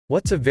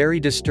What's a very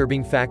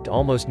disturbing fact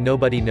almost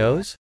nobody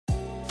knows?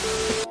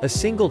 A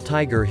single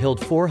tiger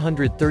killed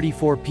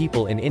 434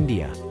 people in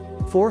India.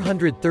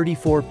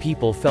 434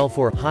 people fell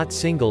for hot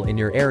single in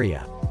your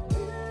area.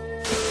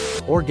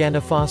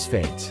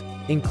 Organophosphates,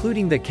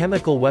 including the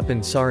chemical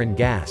weapon sarin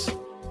gas,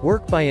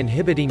 work by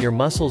inhibiting your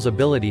muscles'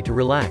 ability to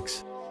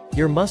relax.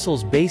 Your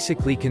muscles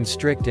basically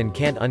constrict and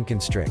can't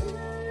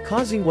unconstrict,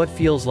 causing what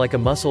feels like a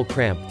muscle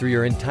cramp through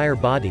your entire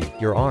body,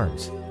 your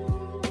arms,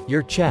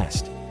 your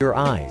chest, your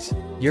eyes,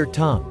 your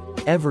tongue,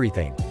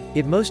 everything.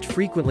 It most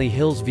frequently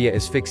heals via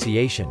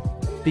asphyxiation.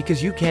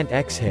 Because you can't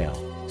exhale.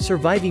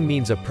 Surviving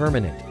means a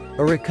permanent,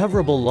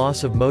 irrecoverable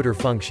loss of motor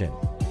function.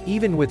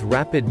 Even with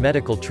rapid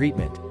medical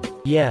treatment.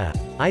 Yeah,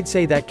 I'd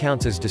say that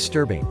counts as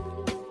disturbing.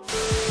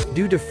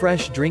 Due to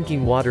fresh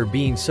drinking water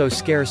being so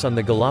scarce on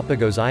the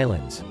Galapagos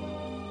Islands,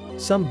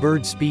 some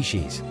bird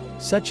species,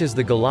 such as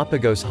the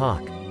Galapagos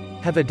hawk,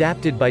 have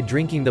adapted by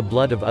drinking the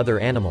blood of other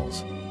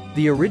animals.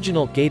 The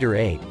original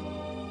Gatorade.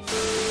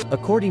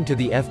 According to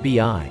the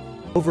FBI,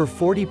 over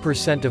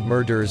 40% of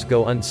murders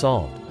go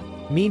unsolved.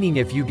 Meaning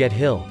if you get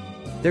killed,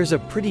 there's a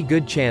pretty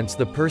good chance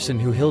the person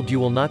who killed you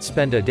will not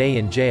spend a day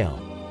in jail.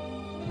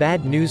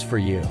 Bad news for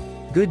you.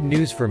 Good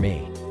news for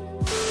me.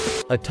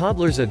 A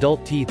toddler's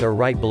adult teeth are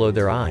right below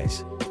their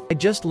eyes. I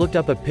just looked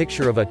up a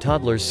picture of a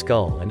toddler's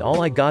skull and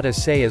all I gotta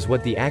say is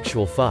what the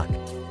actual fuck.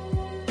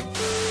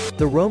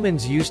 The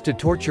Romans used to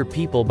torture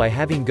people by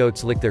having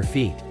goats lick their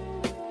feet.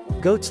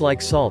 Goats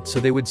like salt, so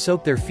they would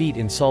soak their feet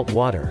in salt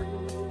water.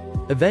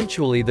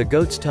 Eventually the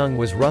goat's tongue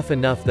was rough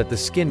enough that the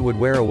skin would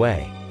wear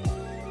away.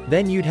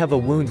 Then you'd have a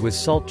wound with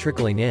salt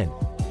trickling in.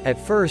 At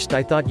first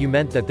I thought you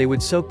meant that they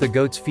would soak the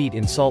goat's feet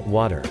in salt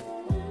water.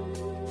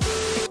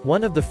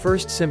 One of the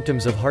first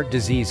symptoms of heart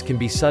disease can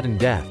be sudden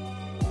death.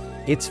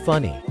 It's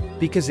funny,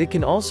 because it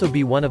can also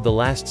be one of the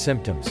last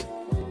symptoms.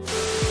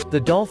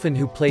 The dolphin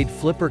who played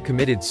Flipper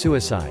committed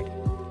suicide.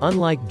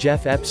 Unlike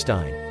Jeff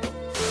Epstein.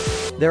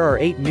 There are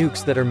 8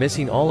 nukes that are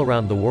missing all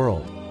around the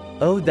world.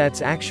 Oh,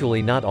 that's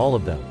actually not all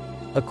of them.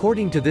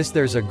 According to this,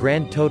 there's a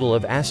grand total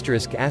of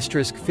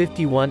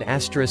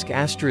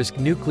 **51**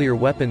 nuclear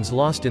weapons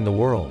lost in the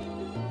world.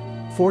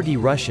 40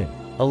 Russian,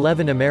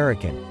 11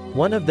 American.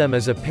 One of them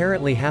is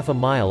apparently half a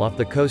mile off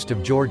the coast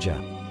of Georgia.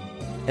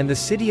 And the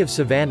city of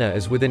Savannah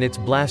is within its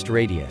blast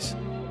radius.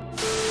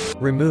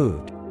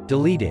 Removed.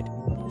 Deleted.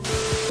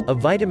 A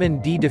vitamin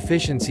D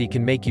deficiency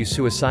can make you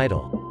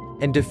suicidal.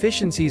 And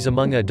deficiencies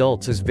among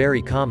adults is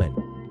very common.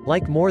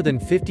 Like more than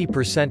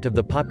 50% of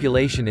the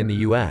population in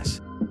the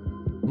US.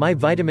 My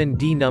vitamin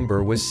D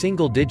number was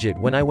single digit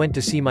when I went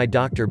to see my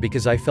doctor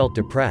because I felt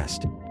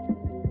depressed.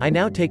 I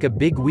now take a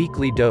big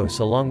weekly dose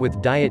along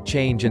with diet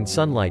change and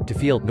sunlight to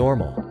feel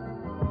normal.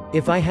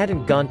 If I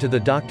hadn't gone to the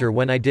doctor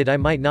when I did, I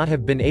might not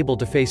have been able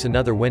to face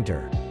another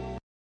winter.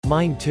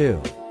 Mine too.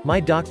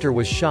 My doctor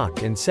was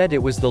shocked and said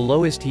it was the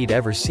lowest he'd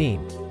ever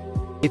seen.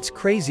 It's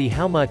crazy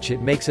how much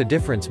it makes a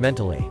difference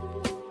mentally.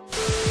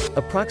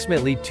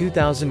 Approximately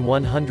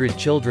 2,100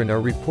 children are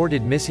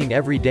reported missing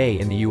every day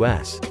in the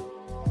US.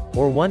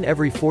 Or 1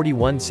 every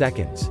 41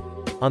 seconds.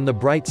 On the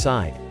bright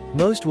side,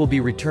 most will be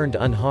returned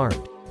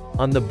unharmed.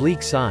 On the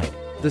bleak side,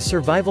 the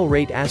survival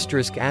rate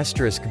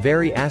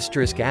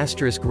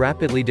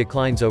rapidly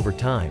declines over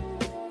time.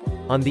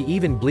 On the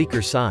even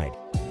bleaker side,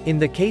 in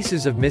the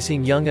cases of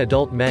missing young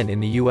adult men in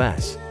the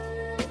US,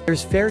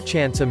 there's fair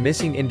chance a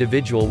missing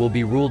individual will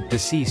be ruled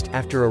deceased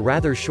after a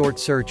rather short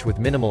search with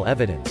minimal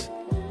evidence.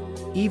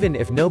 Even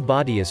if no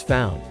body is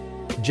found,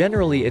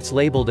 generally it's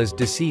labeled as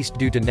deceased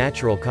due to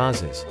natural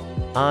causes,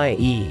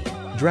 i.e.,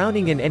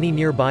 drowning in any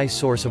nearby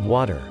source of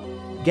water,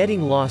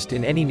 getting lost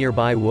in any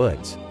nearby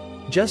woods,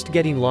 just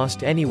getting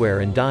lost anywhere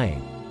and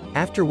dying,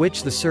 after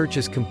which the search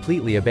is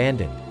completely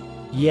abandoned.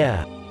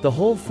 Yeah, the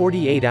whole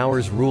 48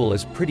 hours rule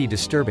is pretty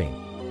disturbing.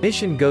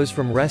 Mission goes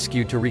from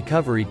rescue to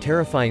recovery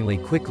terrifyingly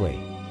quickly.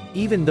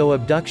 Even though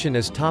abduction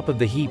is top of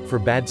the heap for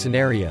bad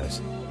scenarios,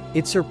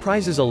 it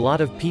surprises a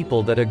lot of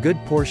people that a good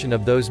portion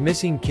of those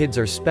missing kids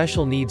are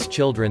special needs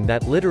children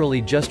that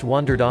literally just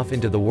wandered off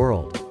into the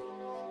world.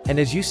 And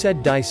as you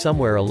said, die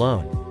somewhere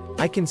alone.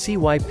 I can see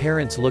why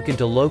parents look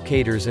into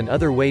locators and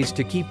other ways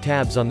to keep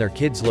tabs on their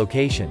kids'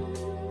 location.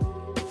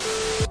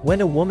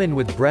 When a woman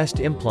with breast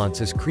implants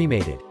is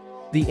cremated,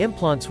 the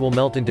implants will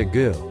melt into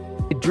goo.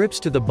 It drips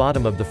to the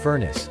bottom of the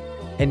furnace,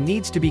 and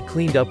needs to be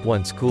cleaned up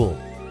once cooled.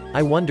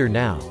 I wonder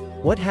now,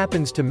 what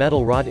happens to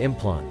metal rod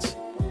implants,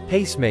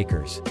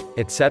 pacemakers,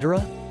 etc.?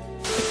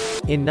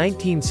 In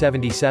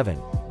 1977,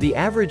 the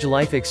average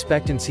life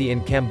expectancy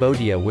in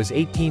Cambodia was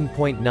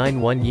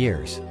 18.91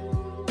 years.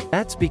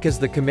 That's because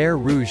the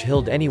Khmer Rouge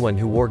killed anyone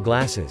who wore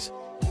glasses.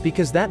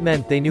 Because that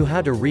meant they knew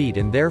how to read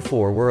and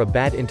therefore were a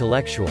bad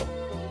intellectual.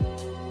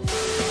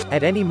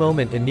 At any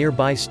moment a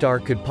nearby star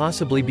could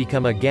possibly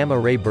become a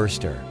gamma-ray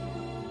burster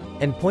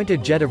and point a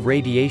jet of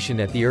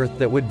radiation at the Earth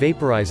that would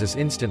vaporize us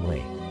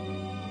instantly.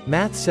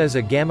 Math says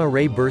a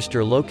gamma-ray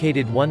burster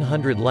located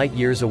 100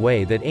 light-years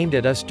away that aimed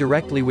at us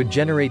directly would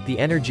generate the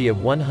energy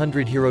of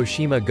 100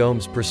 Hiroshima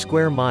gomes per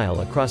square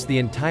mile across the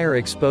entire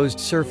exposed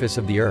surface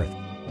of the Earth.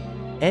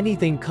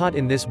 Anything caught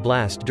in this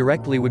blast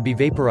directly would be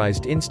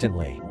vaporized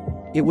instantly.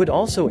 It would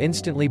also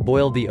instantly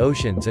boil the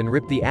oceans and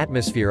rip the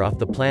atmosphere off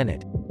the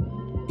planet.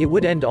 It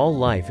would end all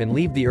life and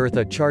leave the Earth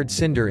a charred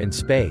cinder in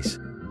space.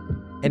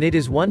 And it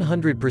is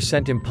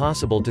 100%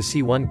 impossible to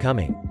see one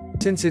coming,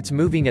 since it's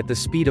moving at the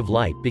speed of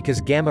light because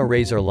gamma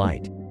rays are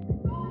light.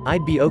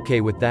 I'd be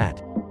okay with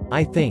that.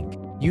 I think.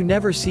 You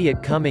never see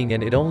it coming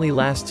and it only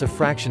lasts a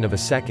fraction of a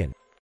second.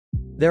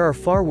 There are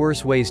far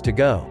worse ways to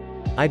go.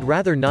 I'd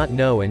rather not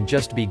know and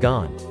just be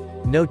gone.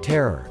 No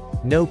terror.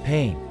 No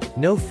pain.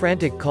 No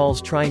frantic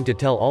calls trying to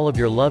tell all of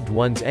your loved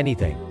ones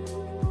anything.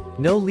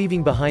 No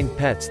leaving behind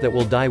pets that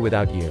will die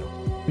without you.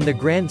 In the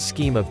grand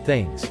scheme of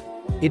things,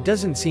 it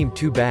doesn't seem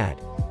too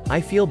bad. I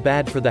feel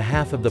bad for the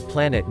half of the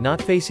planet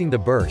not facing the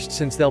burst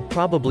since they'll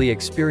probably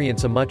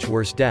experience a much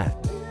worse death.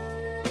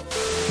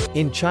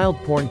 In child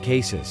porn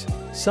cases,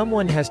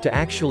 someone has to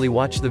actually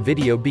watch the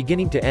video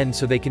beginning to end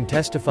so they can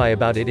testify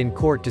about it in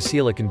court to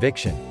seal a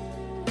conviction.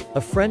 A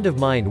friend of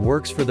mine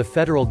works for the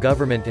federal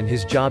government and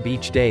his job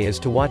each day is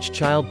to watch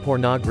child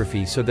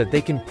pornography so that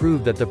they can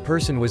prove that the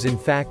person was in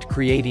fact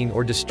creating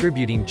or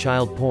distributing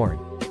child porn.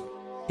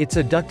 It's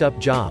a ducked-up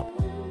job.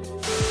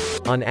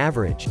 On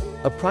average,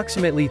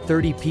 approximately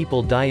 30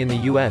 people die in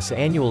the US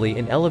annually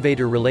in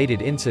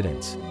elevator-related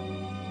incidents.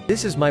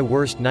 This is my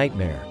worst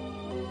nightmare.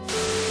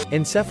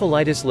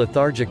 Encephalitis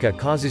lethargica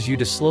causes you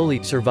to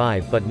slowly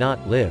survive but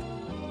not live.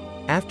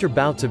 After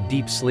bouts of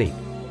deep sleep,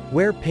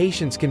 where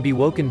patients can be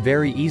woken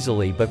very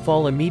easily but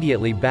fall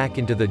immediately back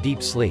into the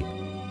deep sleep,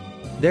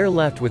 they're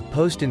left with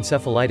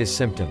post-encephalitis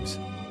symptoms.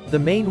 The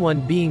main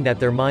one being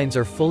that their minds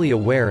are fully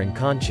aware and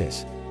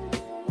conscious,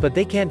 but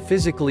they can't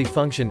physically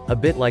function, a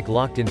bit like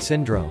locked-in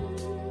syndrome.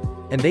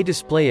 And they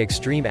display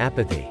extreme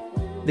apathy.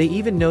 They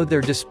even know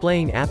they're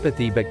displaying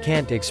apathy but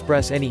can't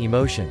express any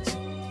emotions.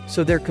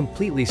 So they're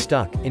completely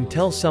stuck,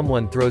 until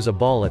someone throws a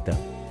ball at them,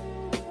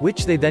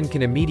 which they then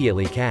can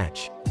immediately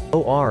catch.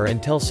 Or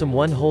until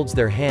someone holds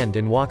their hand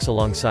and walks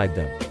alongside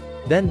them.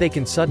 Then they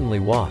can suddenly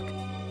walk.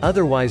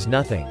 Otherwise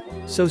nothing.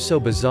 So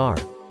bizarre.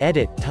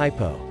 Edit,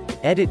 typo.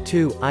 Edit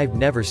 2, I've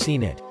never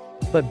seen it.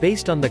 But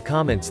based on the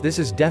comments this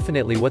is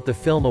definitely what the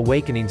film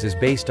Awakenings is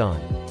based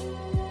on.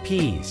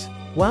 Peas.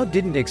 Wow,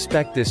 didn't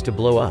expect this to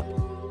blow up.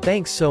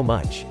 Thanks so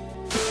much.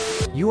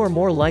 You are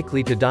more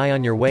likely to die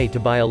on your way to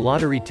buy a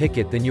lottery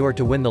ticket than you are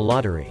to win the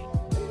lottery.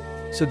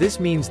 So this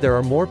means there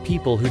are more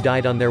people who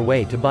died on their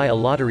way to buy a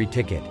lottery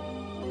ticket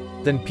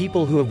than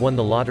people who have won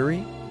the lottery?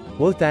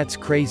 Whoa, that's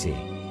crazy.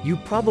 You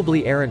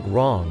probably aren't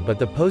wrong, but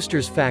the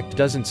poster's fact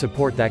doesn't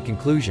support that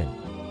conclusion.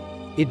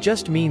 It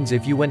just means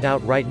if you went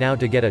out right now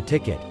to get a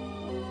ticket,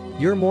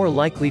 you're more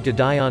likely to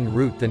die en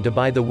route than to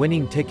buy the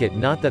winning ticket,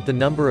 not that the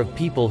number of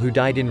people who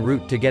died en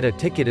route to get a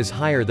ticket is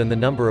higher than the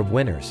number of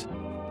winners.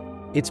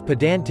 It's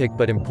pedantic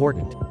but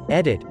important.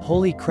 Edit,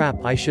 holy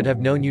crap, I should have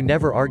known you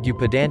never argue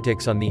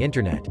pedantics on the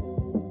internet.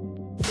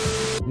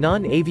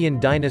 Non-avian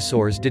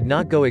dinosaurs did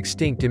not go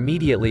extinct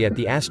immediately at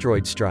the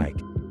asteroid strike.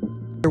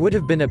 There would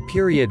have been a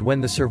period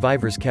when the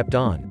survivors kept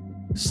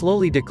on,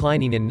 slowly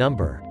declining in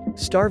number,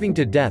 starving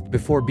to death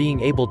before being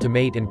able to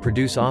mate and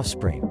produce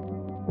offspring.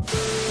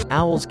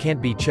 Owls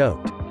can't be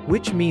choked,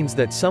 which means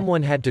that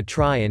someone had to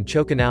try and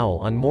choke an owl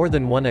on more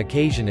than one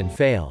occasion and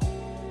fail.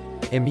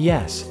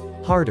 Yes,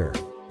 harder.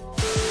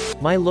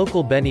 My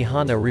local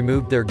Benihana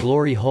removed their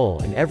glory hole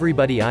and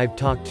everybody I've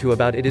talked to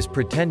about it is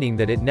pretending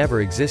that it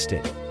never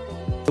existed.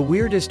 The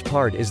weirdest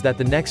part is that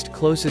the next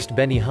closest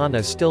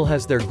Benihana still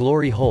has their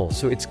glory hole,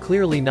 so it's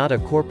clearly not a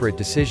corporate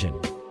decision.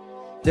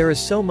 There is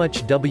so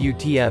much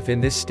WTF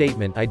in this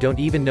statement I don't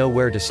even know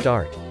where to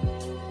start.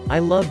 I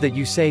love that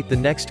you say, the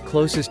next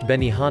closest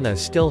Benihana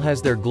still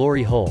has their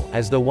glory hole,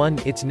 as though one,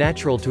 it's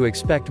natural to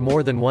expect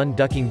more than one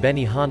ducking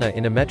Benihana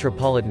in a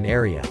metropolitan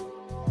area.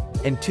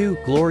 And two,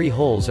 glory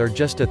holes are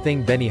just a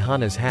thing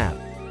Benihanas have.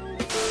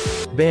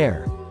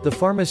 Bayer, the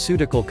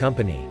pharmaceutical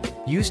company,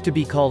 used to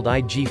be called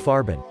IG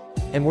Farben,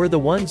 and were the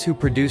ones who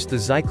produced the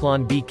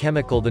Zyklon B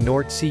chemical the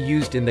North Sea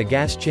used in the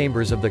gas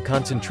chambers of the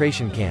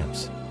concentration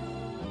camps.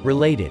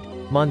 Related,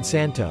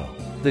 Monsanto,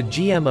 the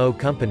GMO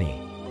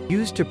company,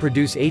 used to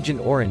produce Agent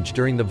Orange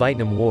during the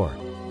Vietnam War.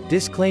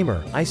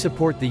 Disclaimer, I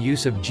support the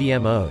use of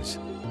GMOs.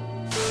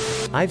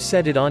 I've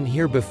said it on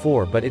here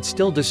before but it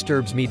still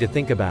disturbs me to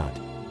think about.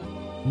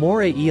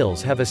 Moray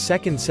eels have a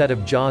second set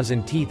of jaws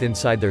and teeth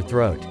inside their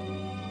throat.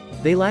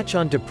 They latch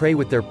on to prey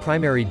with their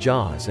primary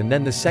jaws and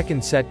then the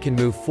second set can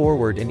move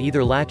forward and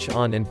either latch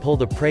on and pull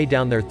the prey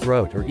down their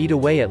throat or eat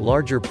away at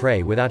larger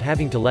prey without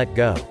having to let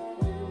go.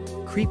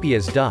 Creepy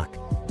as duck.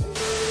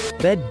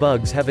 Bed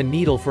bugs have a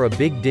needle for a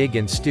big dig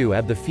and stew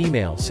at the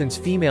female since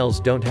females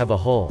don't have a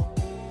hole.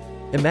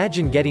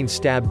 Imagine getting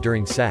stabbed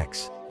during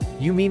sex.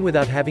 You mean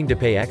without having to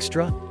pay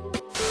extra?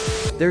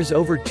 There's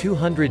over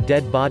 200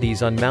 dead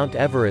bodies on Mount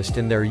Everest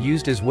and they're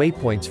used as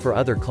waypoints for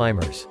other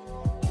climbers.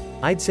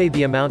 I'd say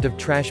the amount of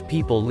trash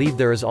people leave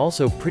there is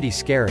also pretty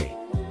scary.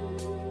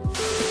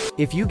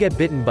 If you get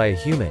bitten by a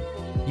human,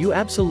 you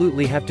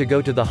absolutely have to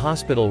go to the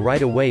hospital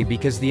right away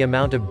because the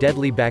amount of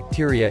deadly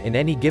bacteria in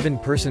any given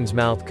person's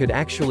mouth could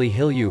actually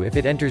kill you if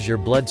it enters your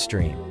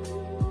bloodstream.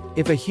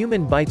 If a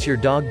human bites your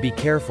dog, be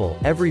careful,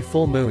 every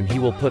full moon he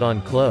will put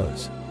on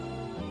clothes.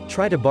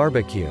 Try to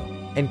barbecue.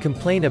 And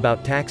complain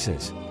about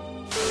taxes.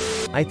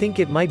 I think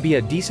it might be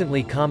a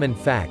decently common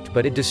fact,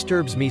 but it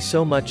disturbs me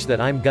so much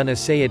that I'm gonna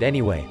say it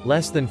anyway.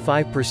 Less than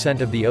 5%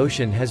 of the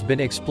ocean has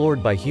been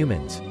explored by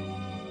humans.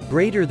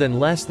 Greater than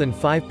less than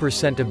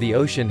 5% of the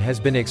ocean has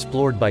been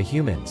explored by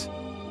humans.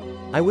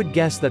 I would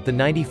guess that the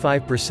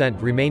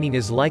 95% remaining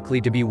is likely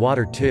to be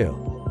water too.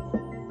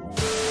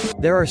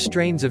 There are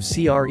strains of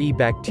CRE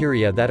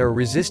bacteria that are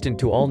resistant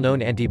to all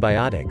known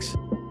antibiotics.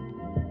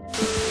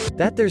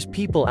 That there's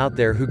people out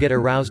there who get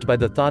aroused by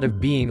the thought of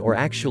being or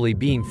actually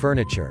being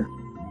furniture.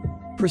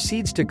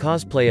 Proceeds to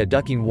cosplay a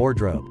ducking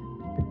wardrobe.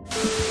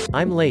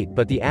 I'm late,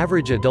 but the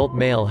average adult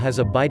male has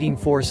a biting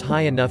force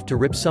high enough to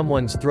rip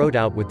someone's throat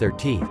out with their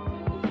teeth.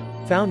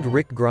 Found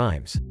Rick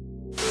Grimes.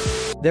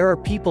 There are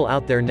people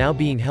out there now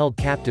being held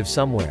captive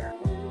somewhere.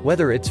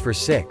 Whether it's for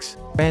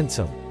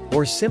ransom,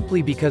 or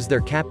simply because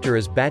their captor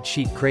is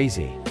batshit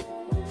crazy.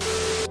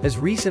 As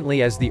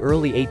recently as the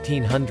early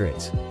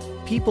 1800s,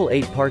 people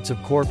ate parts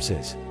of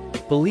corpses,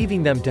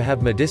 believing them to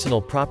have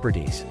medicinal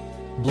properties.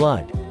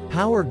 Blood,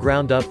 power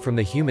ground up from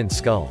the human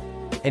skull,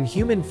 and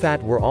human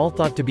fat were all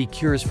thought to be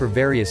cures for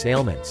various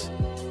ailments.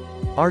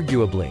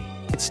 Arguably,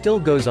 it still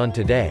goes on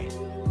today,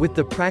 with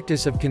the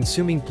practice of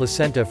consuming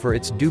placenta for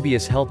its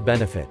dubious health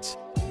benefits.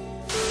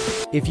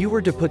 If you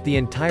were to put the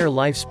entire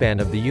lifespan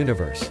of the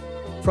universe,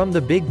 from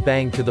the Big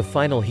Bang to the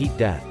final heat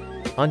death,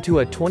 onto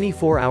a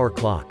 24-hour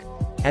clock,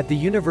 at the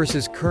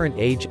universe's current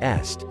age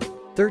est.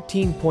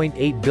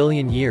 13.8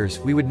 billion years,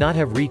 we would not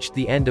have reached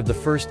the end of the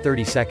first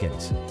 30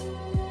 seconds.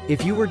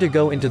 If you were to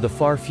go into the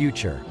far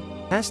future,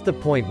 past the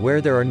point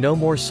where there are no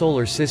more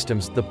solar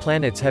systems, the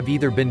planets have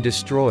either been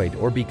destroyed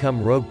or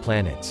become rogue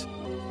planets.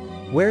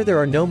 Where there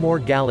are no more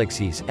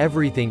galaxies,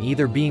 everything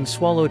either being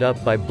swallowed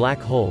up by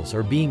black holes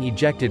or being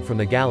ejected from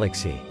the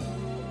galaxy.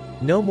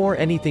 No more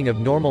anything of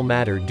normal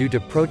matter due to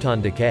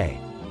proton decay.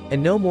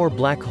 And no more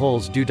black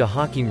holes due to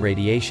Hawking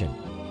radiation.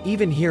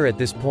 Even here at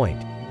this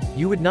point,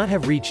 you would not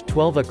have reached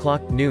 12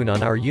 o'clock noon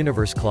on our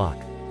universe clock.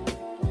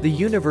 The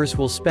universe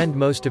will spend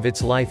most of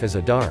its life as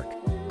a dark,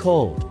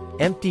 cold,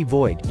 empty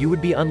void. You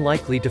would be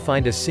unlikely to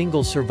find a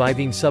single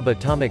surviving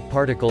subatomic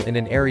particle in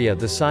an area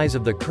the size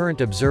of the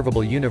current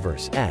observable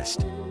universe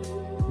est.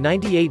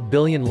 98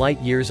 billion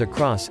light-years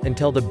across,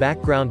 until the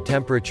background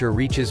temperature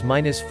reaches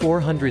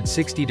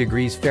 -460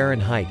 degrees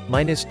Fahrenheit,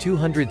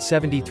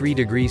 -273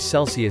 degrees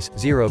Celsius,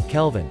 0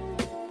 Kelvin.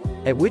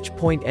 At which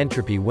point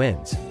entropy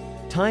wins.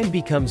 Time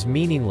becomes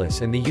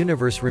meaningless and the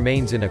universe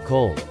remains in a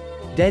cold,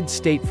 dead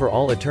state for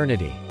all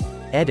eternity.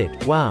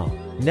 Edit. Wow.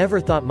 Never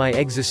thought my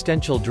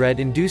existential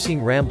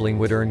dread-inducing rambling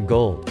would earn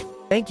gold.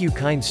 Thank you,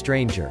 kind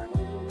stranger.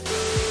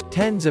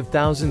 Tens of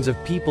thousands of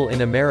people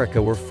in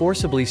America were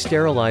forcibly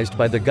sterilized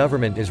by the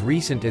government as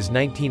recent as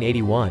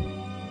 1981.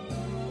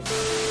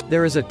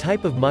 There is a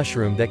type of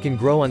mushroom that can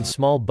grow on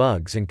small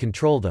bugs and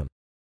control them.